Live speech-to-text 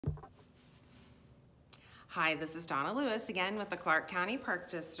Hi, this is Donna Lewis again with the Clark County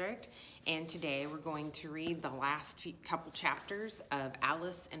Park District, and today we're going to read the last couple chapters of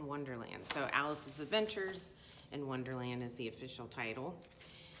Alice in Wonderland. So Alice's Adventures in Wonderland is the official title.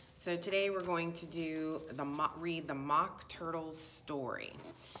 So today we're going to read the Mock Turtle's story.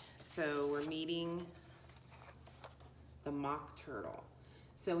 So we're meeting the Mock Turtle.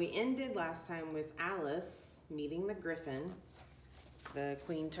 So we ended last time with Alice meeting the Griffin. The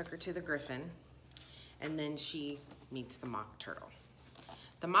Queen took her to the Griffin, and then she meets the Mock Turtle.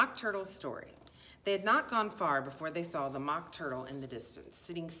 The Mock Turtle's story. They had not gone far before they saw the Mock Turtle in the distance,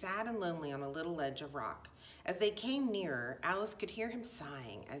 sitting sad and lonely on a little ledge of rock. As they came nearer, Alice could hear him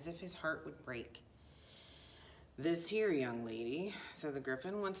sighing as if his heart would break. "This here young lady," said the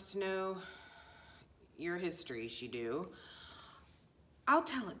Griffin, "wants to know your history, she do. I'll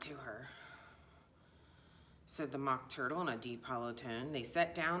tell it to her," said the Mock Turtle in a deep, hollow tone. They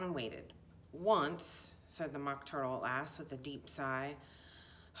sat down and waited. "Once," said the Mock Turtle at last with a deep sigh,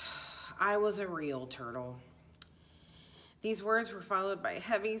 "I was a real turtle." These words were followed by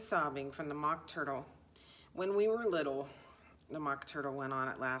heavy sobbing from the Mock Turtle. "When we were little," the Mock Turtle went on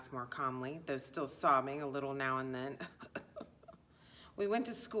at last more calmly, though still sobbing a little now and then, "we went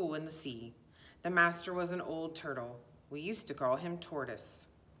to school in the sea. The master was an old turtle. We used to call him Tortoise."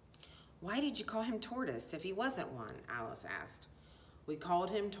 "Why did you call him Tortoise if he wasn't one?" Alice asked. "We called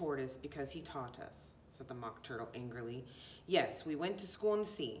him Tortoise because he taught us," said the Mock Turtle angrily. "Yes, we went to school in the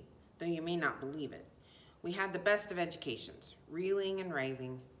sea, though you may not believe it. We had the best of educations, reeling and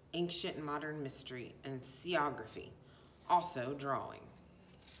writing, ancient and modern mystery, and seaography, also drawing."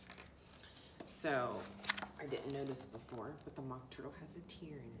 So, I didn't notice before, but the Mock Turtle has a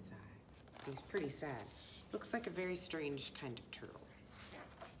tear in his eye. So he's pretty sad. Looks like a very strange kind of turtle.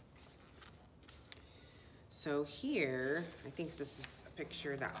 So here, I think this is a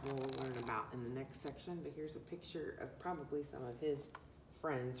picture that we'll learn about in the next section, but here's a picture of probably some of his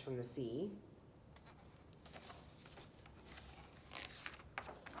friends from the sea.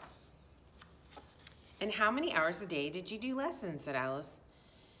 "And how many hours a day did you do lessons?" said Alice.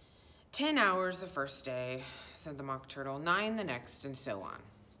 10 hours the first day," said the Mock Turtle, 9 the next, and so on.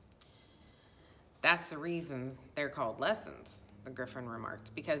 "That's the reason they're called lessons," the Griffin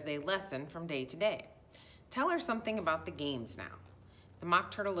remarked, "because they lesson from day to day. Tell her something about the games now." The Mock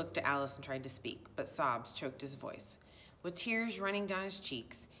Turtle looked at Alice and tried to speak, but sobs choked his voice. With tears running down his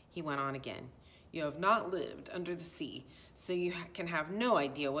cheeks, he went on again. "You have not lived under the sea, so you can have no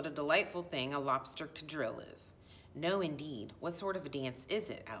idea what a delightful thing a lobster quadrille is." "No, indeed. What sort of a dance is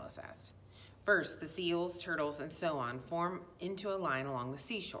it?" Alice asked. "First, the seals, turtles, and so on form into a line along the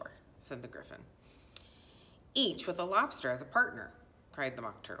seashore," said the Griffin. "Each with a lobster as a partner," cried the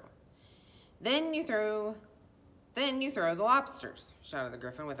Mock Turtle. Then you throw the lobsters," shouted the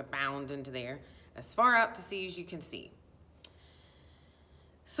Griffin with a bound into the air, "as far out to sea as you can see."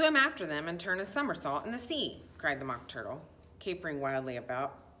 "Swim after them and turn a somersault in the sea," cried the Mock Turtle, capering wildly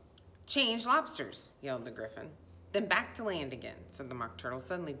about. "Change lobsters," yelled the Griffin. "Then back to land again," said the Mock Turtle,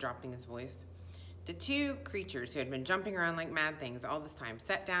 suddenly dropping his voice. The two creatures, who had been jumping around like mad things all this time,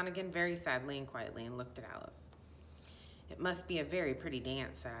 sat down again very sadly and quietly and looked at Alice. "It must be a very pretty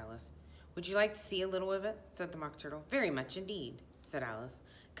dance," said Alice. "Would you like to see a little of it?" said the Mock Turtle. "Very much indeed," said Alice.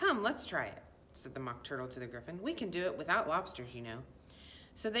 "Come, let's try it," said the Mock Turtle to the Griffin. "We can do it without lobsters, you know."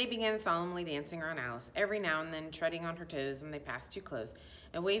 So they began solemnly dancing around Alice, every now and then treading on her toes when they passed too close,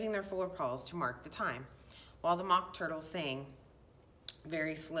 and waving their four paws to mark the time, while the Mock Turtle sang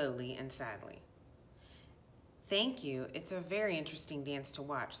very slowly and sadly. "Thank you. It's a very interesting dance to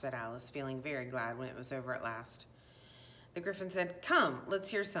watch," said Alice, feeling very glad when it was over at last. The Griffin said, "Come,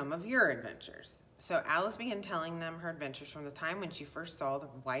 let's hear some of your adventures." So Alice began telling them her adventures from the time when she first saw the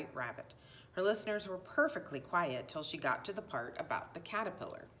white rabbit. Her listeners were perfectly quiet till she got to the part about the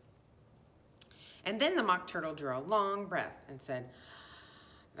caterpillar. And then the Mock Turtle drew a long breath and said,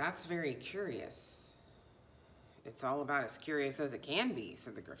 "That's very curious." "It's all about as curious as it can be,"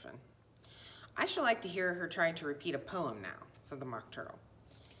 said the Griffin. "I should like to hear her try to repeat a poem now," said the Mock Turtle.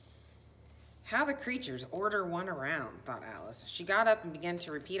 "How the creatures order one around," thought Alice. She got up and began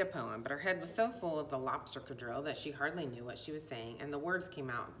to repeat a poem, but her head was so full of the lobster quadrille that she hardly knew what she was saying, and the words came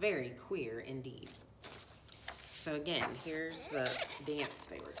out very queer indeed. So again, here's the dance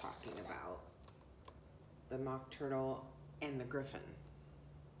they were talking about, the Mock Turtle and the Griffin.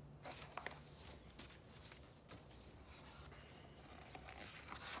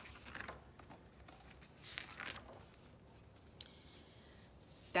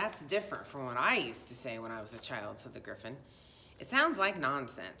 "That's different from what I used to say when I was a child," said the Griffin. It sounds like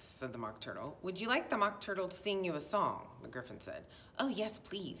nonsense, said the Mock Turtle. Would you like the Mock Turtle to sing you a song? The Griffin said. Oh, yes,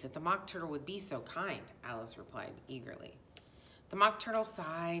 please, if the Mock Turtle would be so kind, Alice replied eagerly. The Mock Turtle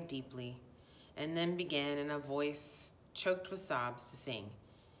sighed deeply and then began in a voice choked with sobs to sing.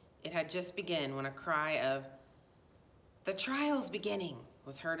 It had just begun when a cry of, "The trial's beginning,"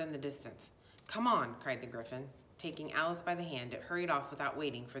 was heard in the distance. Come on, cried the Griffin. Taking Alice by the hand, it hurried off without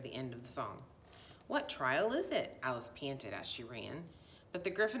waiting for the end of the song. What trial is it? Alice panted as she ran. But the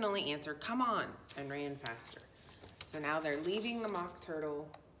Griffin only answered, come on, and ran faster. So now they're leaving the Mock Turtle,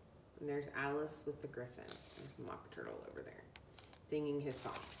 and there's Alice with the Griffin. There's the Mock Turtle over there, singing his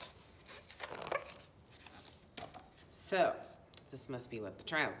song. So, this must be what the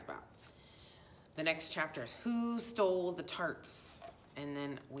trial's about. The next chapter is Who Stole the Tarts? And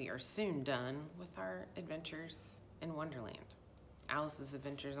then we are soon done with our adventures in Wonderland. Alice's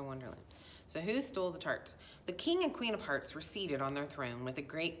Adventures in Wonderland. So who stole the tarts? The King and Queen of Hearts were seated on their throne with a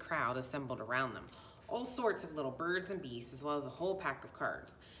great crowd assembled around them. All sorts of little birds and beasts, as well as a whole pack of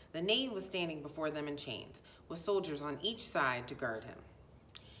cards. The knave was standing before them in chains, with soldiers on each side to guard him.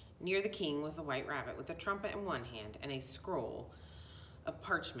 Near the king was the white rabbit with a trumpet in one hand and a scroll of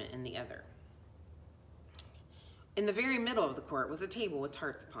parchment in the other. In the very middle of the court was a table with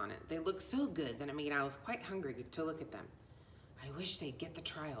tarts upon it. They looked so good that it made Alice quite hungry to look at them. I wish they'd get the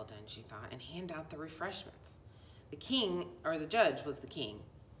trial done, she thought, and hand out the refreshments. The king, or the judge, was the king.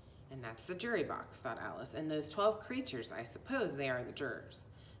 And that's the jury box, thought Alice. And those 12 creatures, I suppose they are the jurors.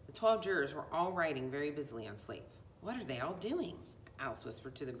 The 12 jurors were all writing very busily on slates. What are they all doing? Alice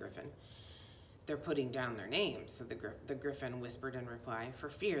whispered to the Griffin. They're putting down their names, said the Griffin whispered in reply, for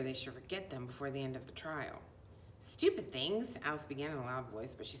fear they should forget them before the end of the trial. Stupid things, Alice began in a loud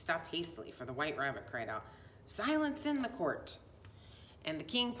voice, but she stopped hastily, for the white rabbit cried out, Silence in the court! And the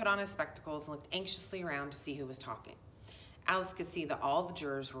king put on his spectacles and looked anxiously around to see who was talking. Alice could see that all the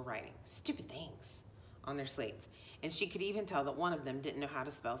jurors were writing stupid things on their slates, and she could even tell that one of them didn't know how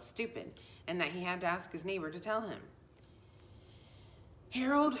to spell stupid, and that he had to ask his neighbor to tell him.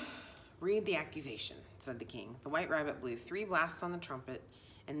 Herald, read the accusation, said the king. The white rabbit blew 3 blasts on the trumpet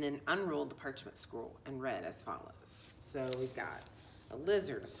and then unrolled the parchment scroll and read as follows. So we've got a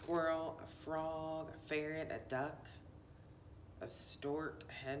lizard, a squirrel, a frog, a ferret, a duck, a stork,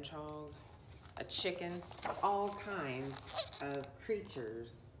 a hedgehog, a chicken, all kinds of creatures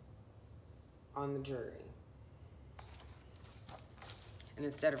on the jury. And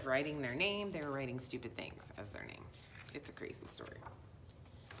instead of writing their name, they were writing stupid things as their name. It's a crazy story.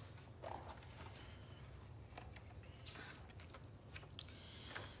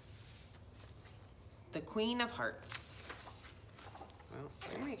 The Queen of Hearts. Well,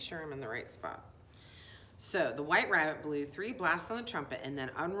 let me make sure I'm in the right spot. So, the white rabbit blew 3 blasts on the trumpet and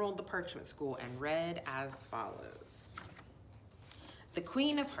then unrolled the parchment scroll and read as follows. The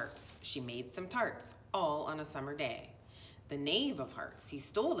Queen of Hearts, she made some tarts, all on a summer day. The knave of hearts, he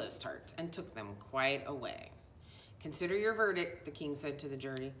stole those tarts and took them quite away. Consider your verdict, the king said to the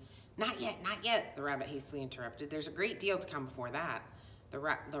jury. Not yet, the rabbit hastily interrupted. There's a great deal to come before that. The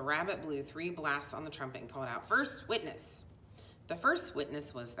rabbit blew 3 blasts on the trumpet and called out, First witness. The first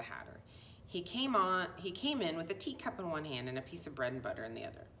witness was the Hatter. He came in with a teacup in one hand and a piece of bread and butter in the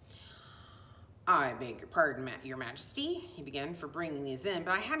other. I beg your pardon, your majesty, he began, for bringing these in,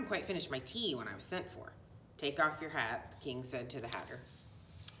 but I hadn't quite finished my tea when I was sent for. Take off your hat, the king said to the Hatter.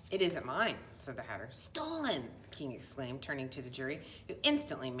 It isn't mine, said the Hatter. Stolen, the king exclaimed, turning to the jury, who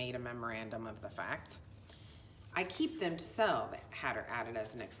instantly made a memorandum of the fact. I keep them to sell, the Hatter added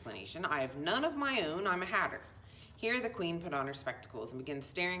as an explanation. I have none of my own, I'm a Hatter. Here the queen put on her spectacles and began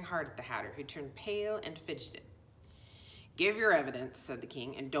staring hard at the Hatter, who turned pale and fidgeted. Give your evidence, said the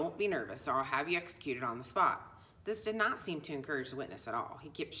king, and don't be nervous, or I'll have you executed on the spot. This did not seem to encourage the witness at all. He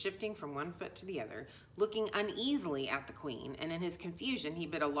kept shifting from one foot to the other, looking uneasily at the queen, and in his confusion he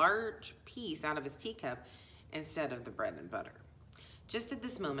bit a large piece out of his teacup instead of the bread and butter. Just at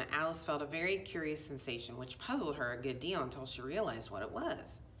this moment, Alice felt a very curious sensation, which puzzled her a good deal until she realized what it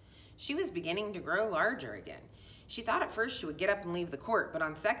was. She was beginning to grow larger again. She thought at first she would get up and leave the court, but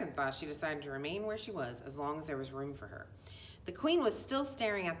on second thought she decided to remain where she was as long as there was room for her. The queen was still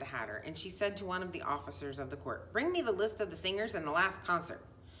staring at the Hatter, and she said to one of the officers of the court, Bring me the list of the singers in the last concert.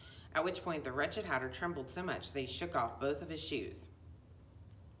 At which point the wretched Hatter trembled so much that he shook off both of his shoes.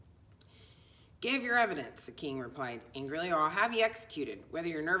 Give your evidence, the king replied angrily, or I'll have you executed, whether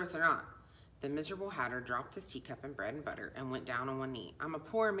you're nervous or not. The miserable Hatter dropped his teacup and bread and butter and went down on one knee. I'm a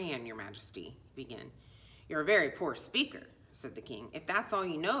poor man, your majesty, he began. You're a very poor speaker, said the king. If that's all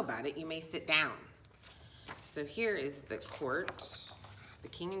you know about it, you may sit down. So here is the court, the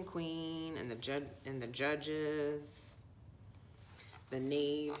king and queen and the judges. the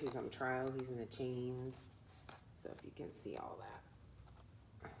knave who's on trial. He's in the chains. So if you can see all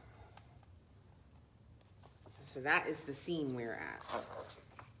that. So that is the scene we're at.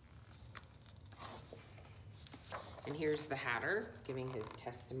 And here's the Hatter giving his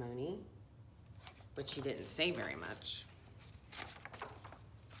testimony, which he didn't say very much.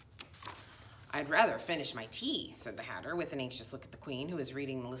 "I'd rather finish my tea," said the Hatter, with an anxious look at the Queen, who was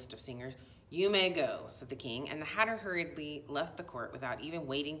reading the list of singers. "You may go," said the King, and the Hatter hurriedly left the court without even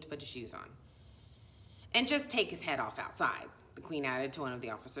waiting to put his shoes on. "And just take his head off outside," the Queen added to one of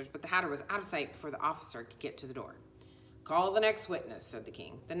the officers, but the Hatter was out of sight before the officer could get to the door. "Call the next witness," said the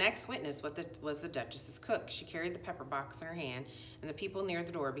King. The next witness was the Duchess's cook. She carried the pepper box in her hand, and the people near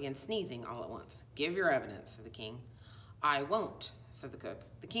the door began sneezing all at once. "Give your evidence," said the King. "I won't," said the cook.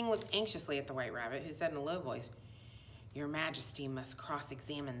 The King looked anxiously at the White Rabbit, who said in a low voice, "Your Majesty must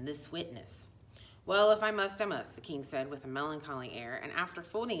cross-examine this witness." "Well, if I must, I must," the King said with a melancholy air, and after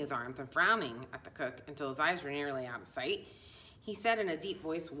folding his arms and frowning at the cook until his eyes were nearly out of sight, he said in a deep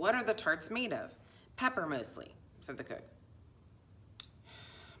voice, "What are the tarts made of?" "Pepper mostly," said the cook.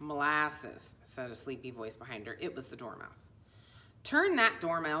 "Molasses," said a sleepy voice behind her. It was the Dormouse. "Turn that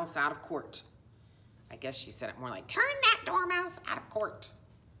Dormouse out of court." I guess she said it more like, "Turn that Dormouse out of court."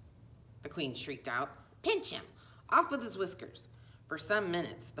 The Queen shrieked out, "Pinch him! Off with his whiskers!" For some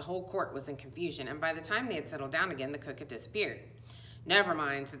minutes, the whole court was in confusion, and by the time they had settled down again, the cook had disappeared. "Never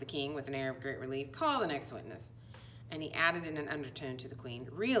mind," said the King with an air of great relief. "Call the next witness." And he added in an undertone to the Queen,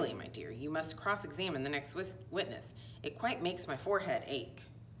 "Really, my dear, you must cross-examine the next witness. It quite makes my forehead ache."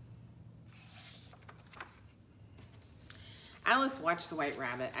 Alice watched the White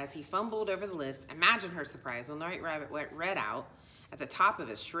Rabbit as he fumbled over the list. Imagine her surprise when the White Rabbit read out, at the top of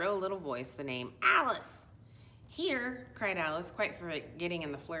his shrill little voice, the name Alice. "Here," cried Alice, quite forgetting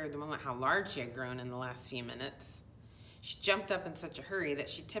in the flare of the moment how large she had grown in the last few minutes. She jumped up in such a hurry that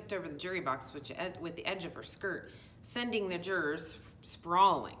she tipped over the jury box with the edge of her skirt, sending the jurors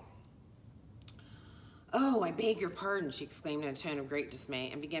sprawling. "Oh, I beg your pardon," she exclaimed in a tone of great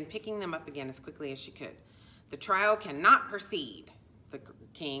dismay, and began picking them up again as quickly as she could. "The trial cannot proceed,"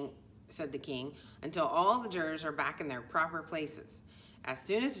 said the King, "until all the jurors are back in their proper places." As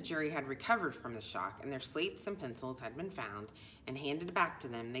soon as the jury had recovered from the shock and their slates and pencils had been found and handed back to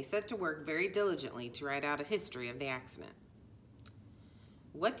them, they set to work very diligently to write out a history of the accident.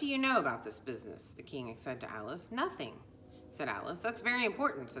 "What do you know about this business?" the King said to Alice. "Nothing," said Alice. "That's very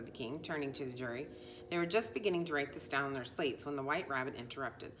important," said the King, turning to the jury. They were just beginning to write this down on their slates when the White Rabbit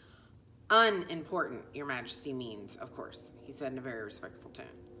interrupted. "Unimportant, Your Majesty means, of course," he said in a very respectful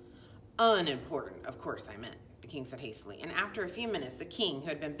tone. "Unimportant, of course I meant," the King said hastily, and after a few minutes, the King, who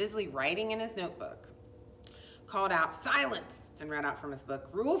had been busily writing in his notebook, called out, "Silence!" and read out from his book,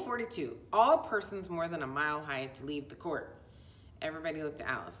 "Rule 42, all persons more than a mile high to leave the court." Everybody looked at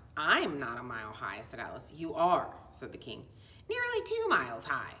Alice. "I'm not a mile high," said Alice. "You are," said the King. "Nearly 2 miles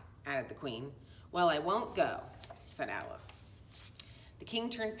high," added the Queen. "Well, I won't go," said Alice. The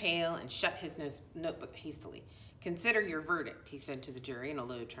King turned pale and shut his notebook hastily. "Consider your verdict," he said to the jury in a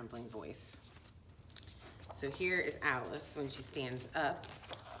low, trembling voice. So here is Alice when she stands up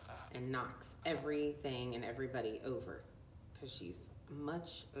and knocks everything and everybody over because she's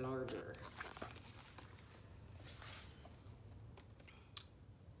much larger.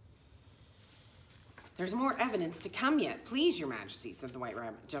 "There's more evidence to come yet, please, Your Majesty," said the White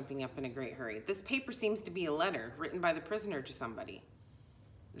Rabbit, jumping up in a great hurry. "This paper seems to be a letter written by the prisoner to somebody."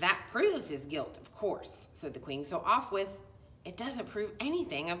 "That proves his guilt, of course," said the Queen. "So off with—" "It doesn't prove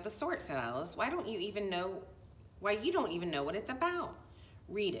anything of the sort," said Alice. Why you don't even know what it's about."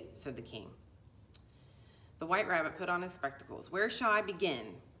 "Read it," said the King. The White Rabbit put on his spectacles. "Where shall I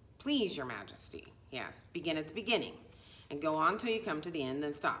begin, please, Your Majesty?" he asked. "Begin at the beginning and go on till you come to the end,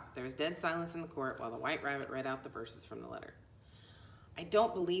 then stop." There was dead silence in the court while the White Rabbit read out the verses from the letter. "I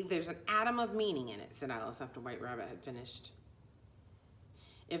don't believe there's an atom of meaning in it," said Alice after White Rabbit had finished.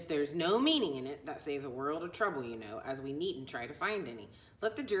 "If there's no meaning in it, that saves a world of trouble, you know, as we needn't try to find any.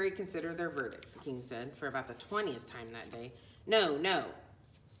 Let the jury consider their verdict," the King said, for about the 20th time that day. "No, no,"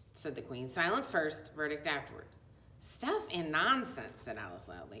 said the Queen. "Silence first, verdict afterward." "Stuff and nonsense," said Alice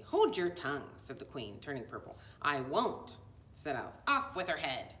loudly. "Hold your tongue," said the Queen, turning purple. "I won't," said Alice. "Off with her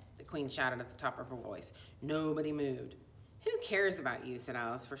head," the Queen shouted at the top of her voice. Nobody moved. "Who cares about you?" said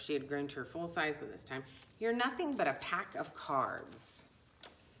Alice, for she had grown to her full size by this time. "You're nothing but a pack of cards."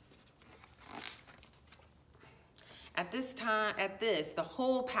 At this, the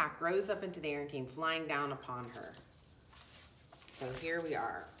whole pack rose up into the air and came flying down upon her. So here we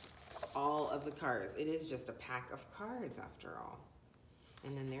are, all of the cards. It is just a pack of cards after all.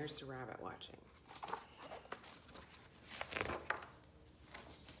 And then there's the rabbit watching.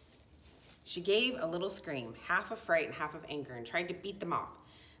 She gave a little scream, half of fright and half of anger, and tried to beat them off.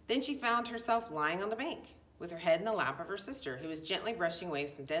 Then she found herself lying on the bank, with her head in the lap of her sister, who was gently brushing away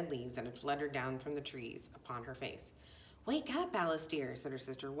some dead leaves that had fluttered down from the trees upon her face. "Wake up, Alice dear," said her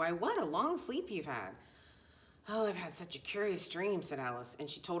sister. "Why, what a long sleep you've had." "Oh, I've had such a curious dream," said Alice, and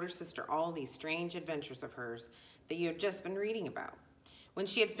she told her sister all these strange adventures of hers that you had just been reading about. When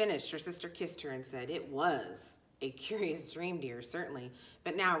she had finished, her sister kissed her and said, "It was a curious dream, dear, certainly,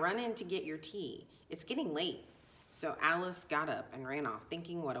 but now run in to get your tea. It's getting late." So Alice got up and ran off,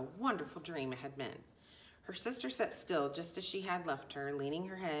 thinking what a wonderful dream it had been. Her sister sat still just as she had left her, leaning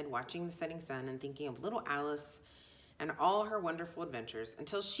her head, watching the setting sun and thinking of little Alice and all her wonderful adventures,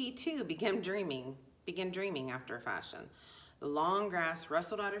 until she too began dreaming after a fashion. The long grass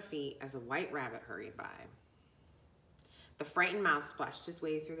rustled at her feet as a white rabbit hurried by. The frightened mouse splashed his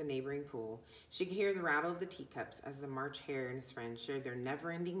way through the neighboring pool. She could hear the rattle of the teacups as the March Hare and his friends shared their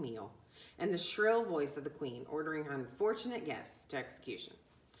never-ending meal, and the shrill voice of the queen ordering unfortunate guests to execution.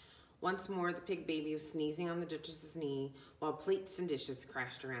 Once more, the pig baby was sneezing on the Duchess's knee, while plates and dishes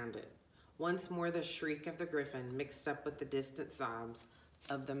crashed around it. Once more, the shriek of the griffin mixed up with the distant sobs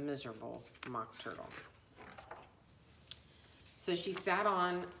of the miserable mock turtle. So she sat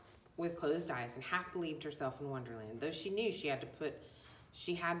on with closed eyes and half believed herself in Wonderland, though she knew she had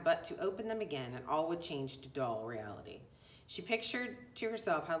but to open them again and all would change to dull reality. She pictured to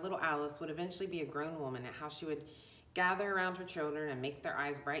herself how little Alice would eventually be a grown woman and how she would gather around her children and make their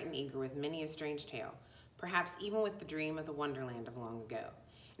eyes bright and eager with many a strange tale, perhaps even with the dream of the Wonderland of long ago,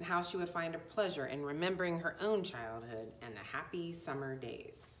 and how she would find a pleasure in remembering her own childhood and the happy summer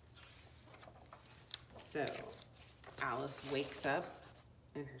days. So Alice wakes up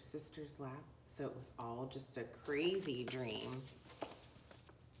in her sister's lap, so it was all just a crazy dream.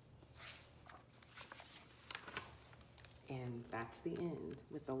 And that's the end,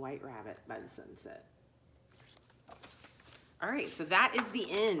 with the white rabbit by the sunset. All right, so that is the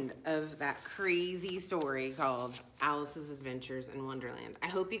end of that crazy story called Alice's Adventures in Wonderland. I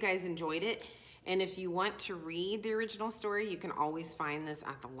hope you guys enjoyed it. And if you want to read the original story, you can always find this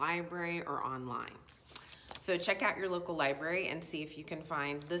at the library or online. So check out your local library and see if you can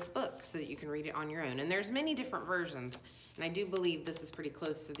find this book so that you can read it on your own. And there's many different versions, and I do believe this is pretty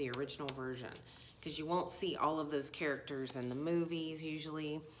close to the original version because you won't see all of those characters in the movies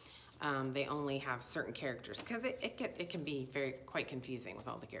usually. They only have certain characters because it can be quite confusing with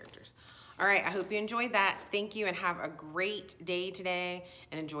all the characters. All right, I hope you enjoyed that. Thank you and have a great day today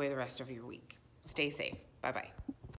and enjoy the rest of your week. Stay safe. Bye-bye.